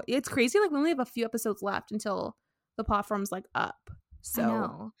 So it's crazy. Like we only have a few episodes left until the platform's like up. So I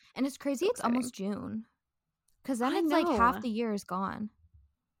know. And it's crazy. so it's almost June. Because then I it's like half know. the year is gone.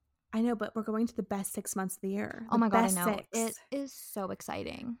 I know, but we're going to the best 6 months of the year. Oh my God, I know. 6. It is so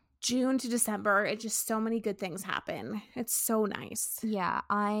exciting. June to December, it just so many good things happen. It's so nice. Yeah,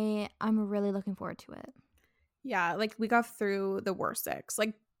 I'm really looking forward to it. Yeah, like we got through the worst 6.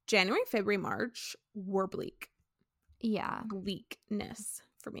 Like January, February, March were bleak. Yeah. Bleakness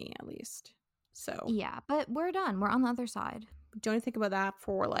for me, at least. So Yeah, but we're done. We're on the other side. don't think about that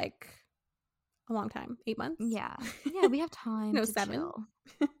for like a long time. 8 months? Yeah. Yeah, we have time No, to 7. chill.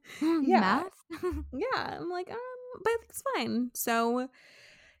 Yeah. Math? Yeah, I'm like, but I think it's fine. So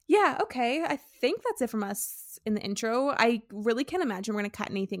yeah, okay. I think that's it from us in the intro. I really can't imagine we're going to cut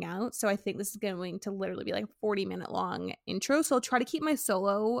anything out. So I think this is going to literally be like a 40-minute long intro. So I'll try to keep my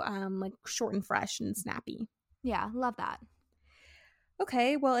solo like short and fresh and snappy. Yeah, love that.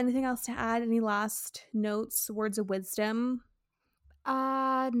 Okay, well, anything else to add? Any last notes, words of wisdom?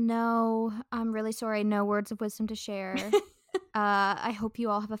 No. I'm really sorry. No words of wisdom to share. I hope you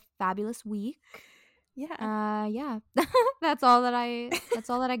all have a fabulous week. Yeah. Yeah. That's all that I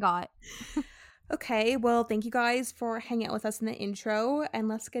got. Okay, well, thank you guys for hanging out with us in the intro, and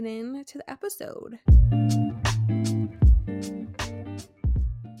let's get into the episode.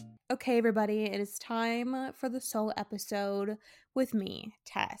 Okay, everybody, it is time for the solo episode with me,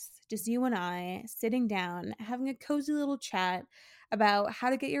 Tess. Just you and I sitting down, having a cozy little chat about how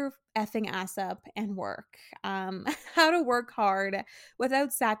to get your effing ass up and work. How to work hard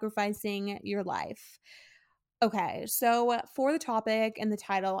without sacrificing your life. Okay, so for the topic and the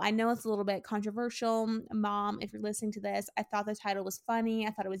title, I know it's a little bit controversial. Mom, if you're listening to this, I thought the title was funny. I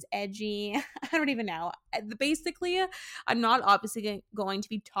thought it was edgy. I don't even know. Basically, I'm not obviously going to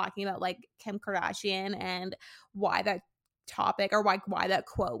be talking about like Kim Kardashian and why that topic or why that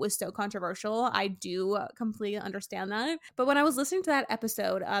quote was so controversial. I do completely understand that. But when I was listening to that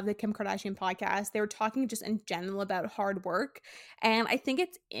episode of the Kim Kardashian podcast, they were talking just in general about hard work. And I think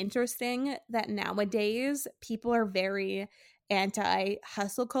it's interesting that nowadays people are very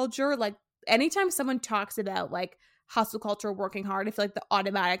anti-hustle culture. Like anytime someone talks about like hustle culture, working hard, I feel like the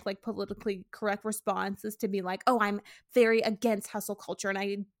automatic like politically correct response is to be like, oh, I'm very against hustle culture and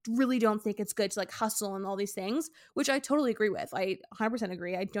I really don't think it's good to like hustle and all these things, which I totally agree with. I 100%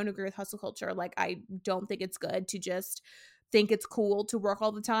 agree. I don't agree with hustle culture. Like I don't think it's good to just think it's cool to work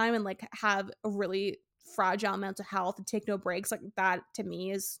all the time and like have a really fragile mental health and take no breaks. Like that to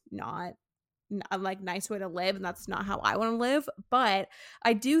me is not a like nice way to live, and that's not how I want to live. But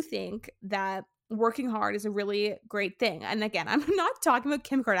I do think that working hard is a really great thing. And again, I'm not talking about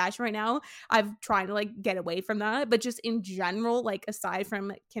Kim Kardashian right now. I'm trying to like get away from that, but just in general, like aside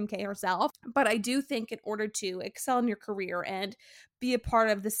from Kim K herself. But I do think in order to excel in your career and be a part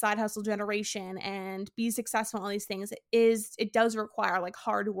of the side hustle generation and be successful in all these things, it does require like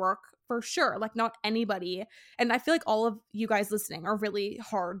hard work for sure. Like not anybody, and I feel like all of you guys listening are really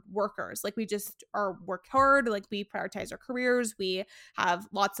hard workers. Like we just are work hard, like we prioritize our careers. We have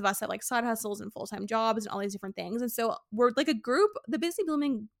lots of us that like side hustles and full-time jobs and all these different things. And so we're like a group, the Busy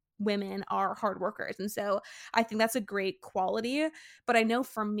Blooming women are hard workers. And so I think that's a great quality. But I know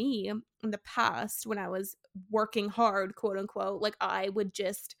for me in the past, when I was working hard, quote unquote, like I would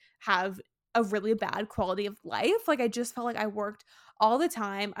just have a really bad quality of life. Like I just felt like I worked all the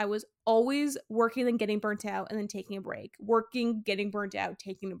time. I was always working and getting burnt out and then taking a break, working, getting burnt out,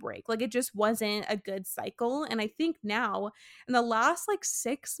 taking a break. Like it just wasn't a good cycle. And I think now in the last like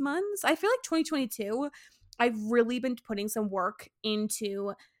 6 months, I feel like 2022, I've really been putting some work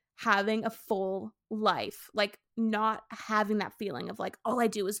into having a full life, like not having that feeling of like all I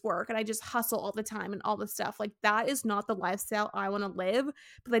do is work and I just hustle all the time and all this stuff. Like that is not the lifestyle I want to live,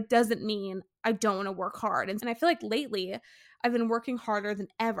 but that doesn't mean I don't want to work hard. And I feel like lately I've been working harder than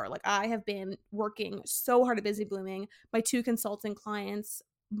ever. Like I have been working so hard at Busy Blooming, my 2 consulting clients,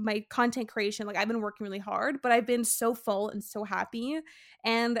 my content creation. Like I've been working really hard, but I've been so full and so happy.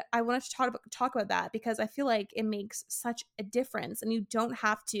 And I wanted to talk about that because I feel like it makes such a difference, and you don't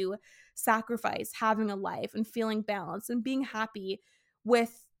have to sacrifice having a life and feeling balanced and being happy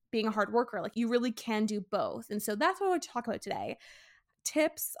with being a hard worker. Like you really can do both. And so that's what I want to talk about today.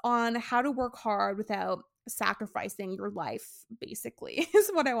 Tips on how to work hard without sacrificing your life, basically, is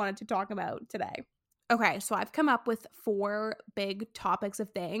what I wanted to talk about today. Okay, so I've come up with 4 big topics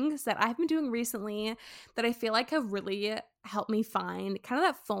of things that I've been doing recently that I feel like have really helped me find kind of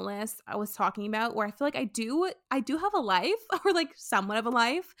that fullness I was talking about, where I feel like I do have a life, or like somewhat of a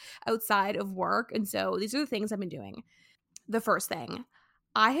life outside of work. And so these are the things I've been doing. The first thing,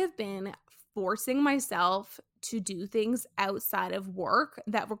 I have been forcing myself to do things outside of work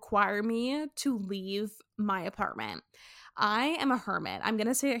that require me to leave my apartment. I am a hermit. I'm going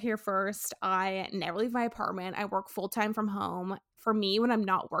to say it here first. I never leave my apartment. I work full-time from home. For me, when I'm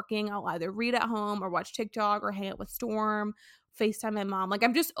not working, I'll either read at home or watch TikTok or hang out with Storm, FaceTime my mom. Like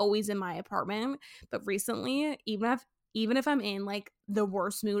I'm just always in my apartment. But recently, even if I'm in like the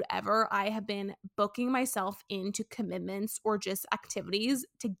worst mood ever, I have been booking myself into commitments or just activities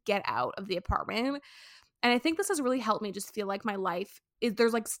to get out of the apartment. And I think this has really helped me just feel like my life is,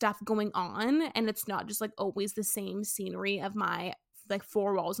 there's like stuff going on, and it's not just like always the same scenery of my like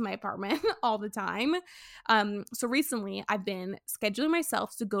 4 walls in my apartment all the time. So recently I've been scheduling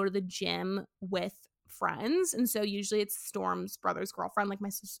myself to go to the gym with friends. And so usually it's Storm's brother's girlfriend, like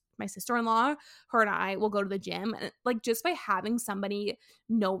my sister-in-law. Her and I will go to the gym, and like just by having somebody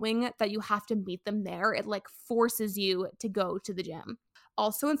knowing that you have to meet them there, it like forces you to go to the gym.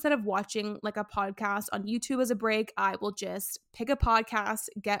 Also, instead of watching like a podcast on YouTube as a break, I will just pick a podcast,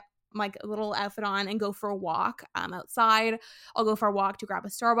 get like a little outfit on, and go for a walk outside. I'll go for a walk to grab a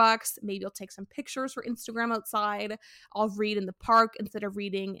Starbucks. Maybe I'll take some pictures for Instagram outside. I'll read in the park instead of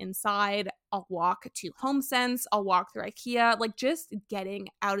reading inside. I'll walk to HomeSense. I'll walk through IKEA, like just getting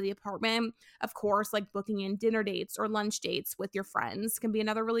out of the apartment. Of course, like booking in dinner dates or lunch dates with your friends can be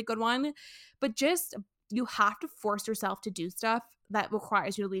another really good one. But just you have to force yourself to do stuff that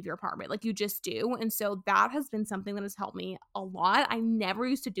requires you to leave your apartment. Like you just do. And so that has been something that has helped me a lot. I never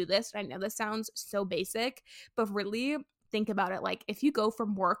used to do this. And I know this sounds so basic, but really think about it. Like if you go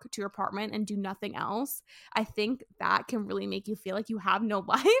from work to your apartment and do nothing else, I think that can really make you feel like you have no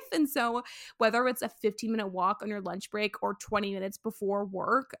life. And so whether it's a 15-minute walk on your lunch break or 20 minutes before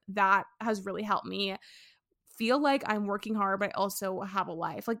work, that has really helped me feel like I'm working hard, but I also have a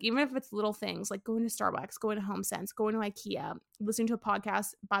life. Like even if it's little things like going to Starbucks, going to HomeSense, going to IKEA, listening to a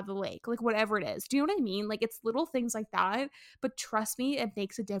podcast by the lake, like whatever it is. Do you know what I mean? Like it's little things like that, but trust me, it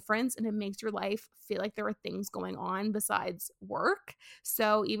makes a difference, and it makes your life feel like there are things going on besides work.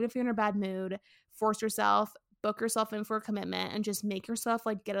 So even if you're in a bad mood, force yourself, book yourself in for a commitment, and just make yourself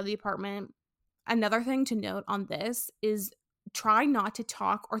like get out of the apartment. Another thing to note on this is try not to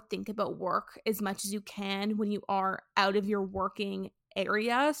talk or think about work as much as you can when you are out of your working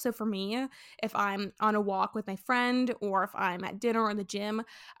area. So for me, if I'm on a walk with my friend or if I'm at dinner or in the gym,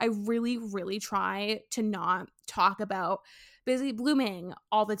 I really, really try to not talk about Busy Blooming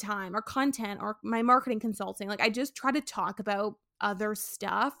all the time or content or my marketing consulting. Like I just try to talk about other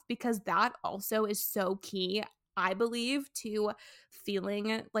stuff because that also is so key, I believe, to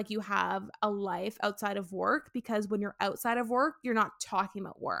feeling like you have a life outside of work, because when you're outside of work, you're not talking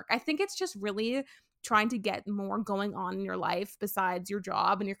about work. I think it's just really trying to get more going on in your life besides your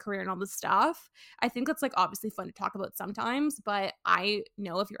job and your career and all this stuff. I think that's like obviously fun to talk about sometimes, but I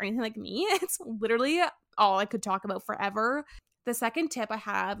know if you're anything like me, it's literally all I could talk about forever. The second tip I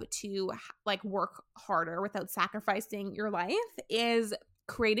have to like work harder without sacrificing your life is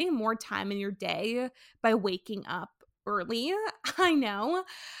creating more time in your day by waking up early. I know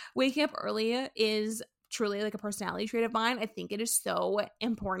waking up early is truly like a personality trait of mine. I think it is so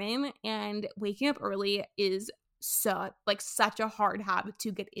important, and waking up early is such a hard habit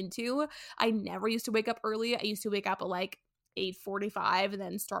to get into. I never used to wake up early. I used to wake up at like 8:45 and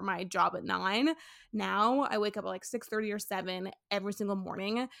then start my job at 9. Now I wake up at like 6:30 or 7 every single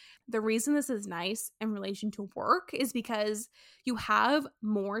morning. The reason this is nice in relation to work is because you have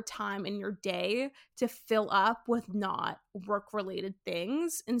more time in your day to fill up with not work related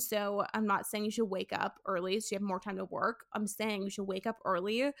things. And so I'm not saying you should wake up early so you have more time to work. I'm saying you should wake up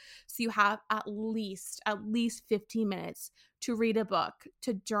early so you have at least 15 minutes to read a book,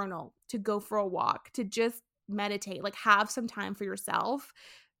 to journal, to go for a walk, to just meditate, like have some time for yourself.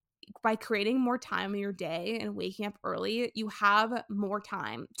 By creating more time in your day and waking up early, you have more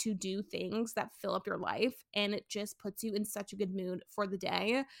time to do things that fill up your life, and it just puts you in such a good mood for the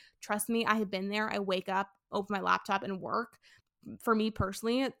day. Trust me, I have been there. I wake up, open my laptop, and work. For me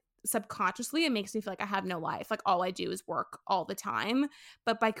personally, subconsciously, it makes me feel like I have no life. Like all I do is work all the time.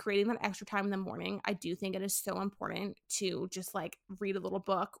 But by creating that extra time in the morning, I do think it is so important to just like read a little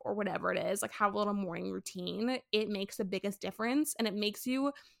book or whatever it is, like have a little morning routine. It makes the biggest difference, and it makes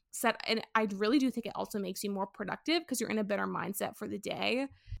you and I really do think it also makes you more productive because you're in a better mindset for the day.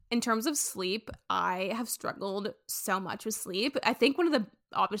 In terms of sleep, I have struggled so much with sleep. I think one of the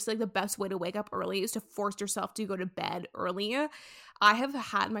obviously like the best way to wake up early is to force yourself to go to bed early. I have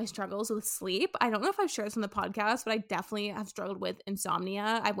had my struggles with sleep. I don't know if I've shared this on the podcast, but I definitely have struggled with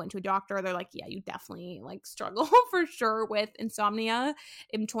insomnia. I went to a doctor. They're like, yeah, you definitely like struggle for sure with insomnia.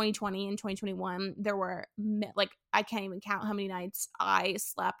 In 2020 and 2021, there were like, I can't even count how many nights I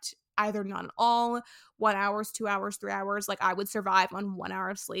slept either not at all, 1 hour, 2 hours, 3 hours. Like I would survive on 1 hour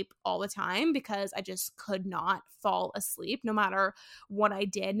of sleep all the time because I just could not fall asleep no matter what I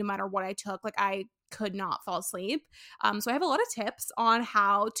did, no matter what I took. Like I could not fall asleep. So I have a lot of tips on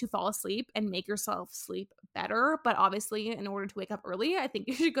how to fall asleep and make yourself sleep better. But obviously, in order to wake up early, I think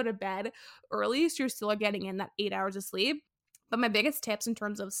you should go to bed early so you're still getting in that 8 hours of sleep. But my biggest tips in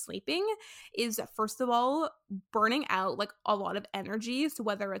terms of sleeping is, first of all, burning out like a lot of energy. So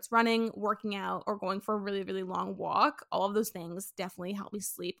whether it's running, working out, or going for a really, really long walk, all of those things definitely help me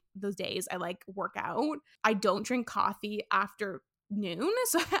sleep those days I like work out. I don't drink coffee after noon.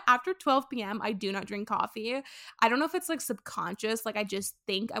 So after 12 p.m., I do not drink coffee. I don't know if it's like subconscious, like I just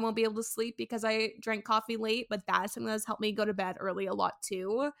think I won't be able to sleep because I drank coffee late, but that's something that's helped me go to bed early a lot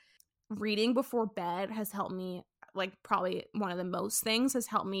too. Reading before bed has helped me, like probably one of the most things has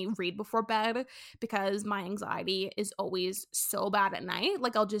helped me read before bed because my anxiety is always so bad at night.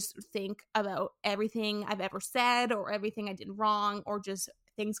 Like I'll just think about everything I've ever said or everything I did wrong or just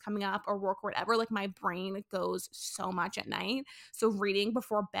things coming up or work or whatever. Like my brain goes so much at night. So reading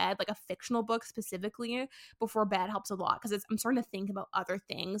before bed, like a fictional book specifically before bed, helps a lot because I'm starting to think about other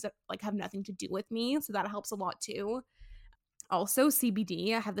things that like have nothing to do with me. So that helps a lot too. Also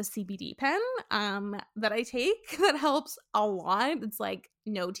CBD, I have the CBD pen that I take that helps a lot. It's like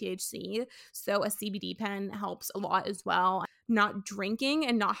no THC, so a CBD pen helps a lot as well. Not drinking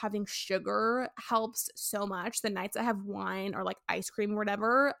and not having sugar helps so much. The nights I have wine or like ice cream or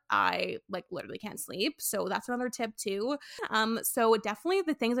whatever, I like literally can't sleep. So that's another tip too. So definitely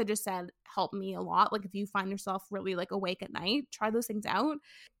the things I just said help me a lot. Like if you find yourself really like awake at night, try those things out.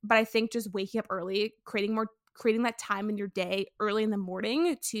 But I think just waking up early, creating that time in your day early in the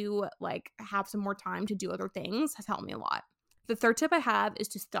morning to like have some more time to do other things has helped me a lot. The third tip I have is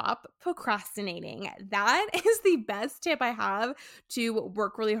to stop procrastinating. That is the best tip I have to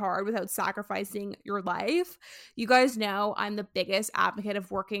work really hard without sacrificing your life. You guys know I'm the biggest advocate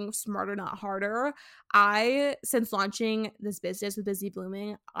of working smarter, not harder. Since launching this business with Busy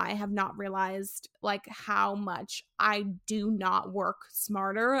Blooming, I have not realized like how much I do not work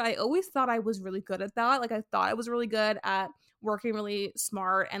smarter. I always thought I was really good at that. Like I thought I was really good at working really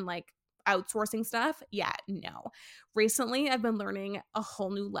smart and like outsourcing stuff? Yeah, no. Recently, I've been learning a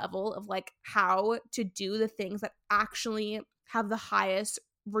whole new level of like how to do the things that actually have the highest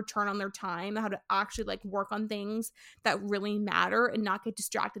return on their time, how to actually like work on things that really matter and not get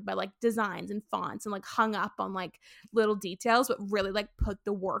distracted by like designs and fonts and like hung up on like little details, but really like put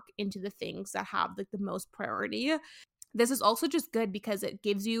the work into the things that have like the most priority. This is also just good because it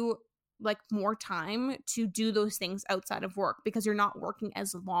gives you like more time to do those things outside of work, because you're not working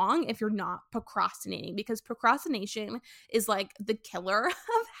as long if you're not procrastinating, because procrastination is like the killer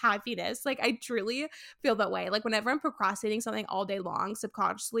of happiness. Like I truly feel that way. Like whenever I'm procrastinating something all day long,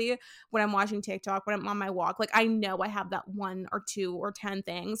 subconsciously, when I'm watching TikTok, when I'm on my walk, like I know I have that 1 or 2 or 10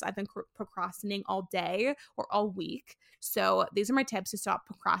 things I've been procrastinating all day or all week. So these are my tips to stop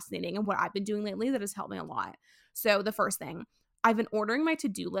procrastinating and what I've been doing lately that has helped me a lot. So the first thing, I've been ordering my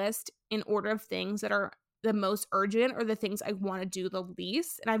to-do list in order of things that are the most urgent or the things I want to do the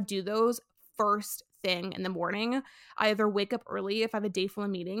least. And I do those first thing in the morning. I either wake up early if I have a day full of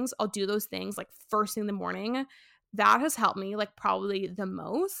meetings. I'll do those things like first thing in the morning. That has helped me like probably the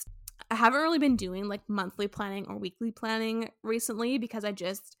most. I haven't really been doing like monthly planning or weekly planning recently because I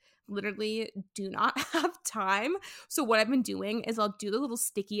just literally do not have time. So what I've been doing is I'll do the little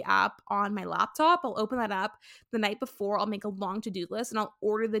sticky app on my laptop. I'll open that up the night before. I'll make a long to-do list and I'll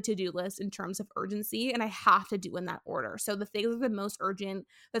order the to-do list in terms of urgency, and I have to do in that order. So the things that are the most urgent,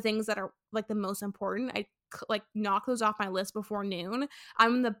 the things that are like the most important, I like knock those off my list before noon.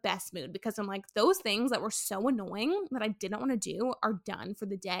 I'm in the best mood because I'm like, those things that were so annoying that I didn't want to do are done for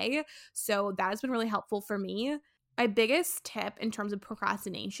the day. So that has been really helpful for me. My biggest tip in terms of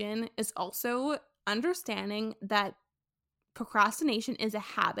procrastination is also understanding that procrastination is a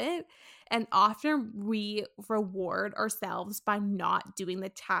habit, and often we reward ourselves by not doing the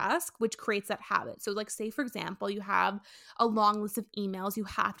task, which creates that habit. So like say for example, you have a long list of emails you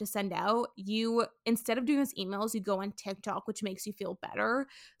have to send out. You, instead of doing those emails, you go on TikTok, which makes you feel better.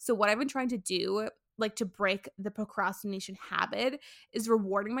 So what I've been trying to do, like to break the procrastination habit, is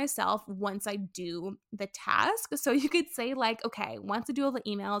rewarding myself once I do the task. So you could say like, okay, once I do all the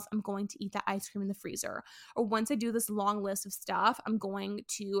emails, I'm going to eat that ice cream in the freezer. Or once I do this long list of stuff, I'm going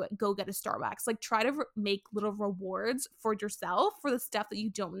to go get a Starbucks. Like try to make little rewards for yourself for the stuff that you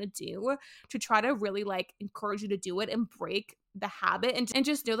don't want to do, to try to really like encourage you to do it and break the habit, and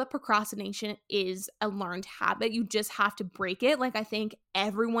just know that procrastination is a learned habit. You just have to break it. Like I think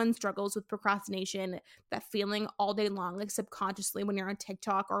everyone struggles with procrastination, that feeling all day long, like subconsciously when you're on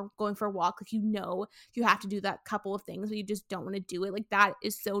TikTok or going for a walk, like you know you have to do that couple of things but you just don't want to do it. Like that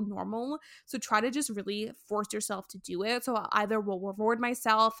is so normal. So try to just really force yourself to do it. So I either will reward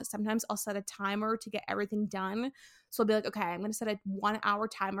myself, sometimes I'll set a timer to get everything done. So I'll be like, okay, I'm going to set a 1 hour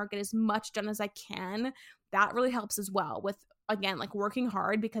timer, get as much done as I can. That really helps as well with, again, like working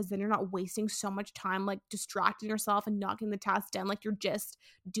hard, because then you're not wasting so much time like distracting yourself and knocking the task down. Like you're just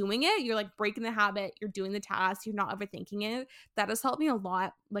doing it. You're like breaking the habit. You're doing the task. You're not overthinking it. That has helped me a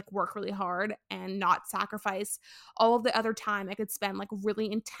lot, like work really hard and not sacrifice all of the other time I could spend like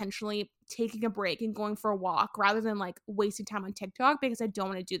really intentionally taking a break and going for a walk, rather than like wasting time on TikTok because I don't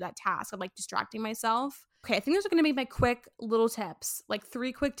want to do that task. I'm like distracting myself. Okay, I think those are going to be my quick little tips, like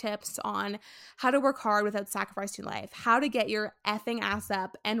 3 quick tips on how to work hard without sacrificing life, how to get your effing ass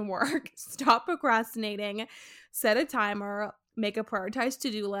up and work, stop procrastinating, set a timer, make a prioritized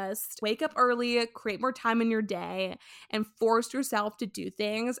to-do list, wake up early, create more time in your day, and force yourself to do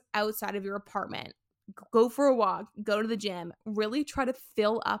things outside of your apartment. Go for a walk, go to the gym, really try to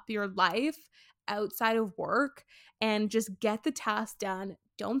fill up your life outside of work and just get the tasks done.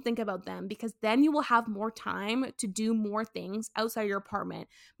 Don't think about them, because then you will have more time to do more things outside your apartment,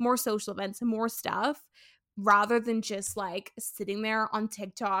 more social events and more stuff, rather than just like sitting there on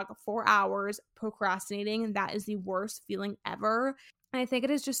TikTok for hours procrastinating. And that is the worst feeling ever. And I think it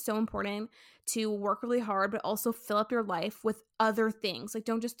is just so important to work really hard, but also fill up your life with other things. Like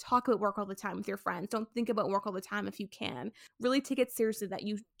don't just talk about work all the time with your friends. Don't think about work all the time if you can. Really take it seriously that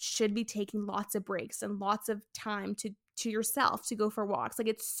you should be taking lots of breaks and lots of time to yourself to go for walks. Like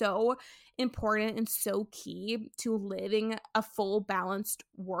it's so important and so key to living a full balanced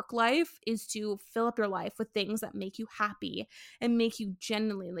work life, is to fill up your life with things that make you happy and make you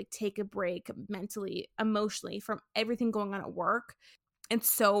genuinely like take a break mentally, emotionally from everything going on at work. It's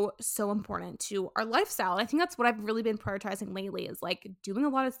so important to our lifestyle. I think that's what I've really been prioritizing lately, is like doing a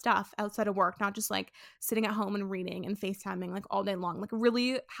lot of stuff outside of work, not just like sitting at home and reading and FaceTiming like all day long, like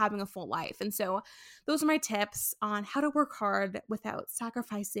really having a full life. And so those are my tips on how to work hard without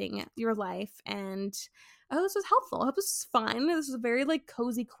sacrificing your life. And I hope this was helpful. I hope this was fun. This was a very like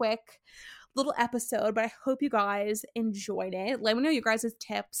cozy, quick little episode, but I hope you guys enjoyed it. Let me know you guys'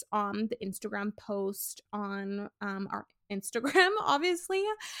 tips on the Instagram post on our Instagram, obviously.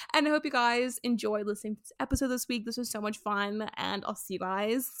 And I hope you guys enjoyed listening to this episode this week. This was so much fun, and I'll see you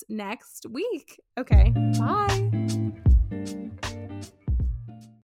guys next week. Okay, bye.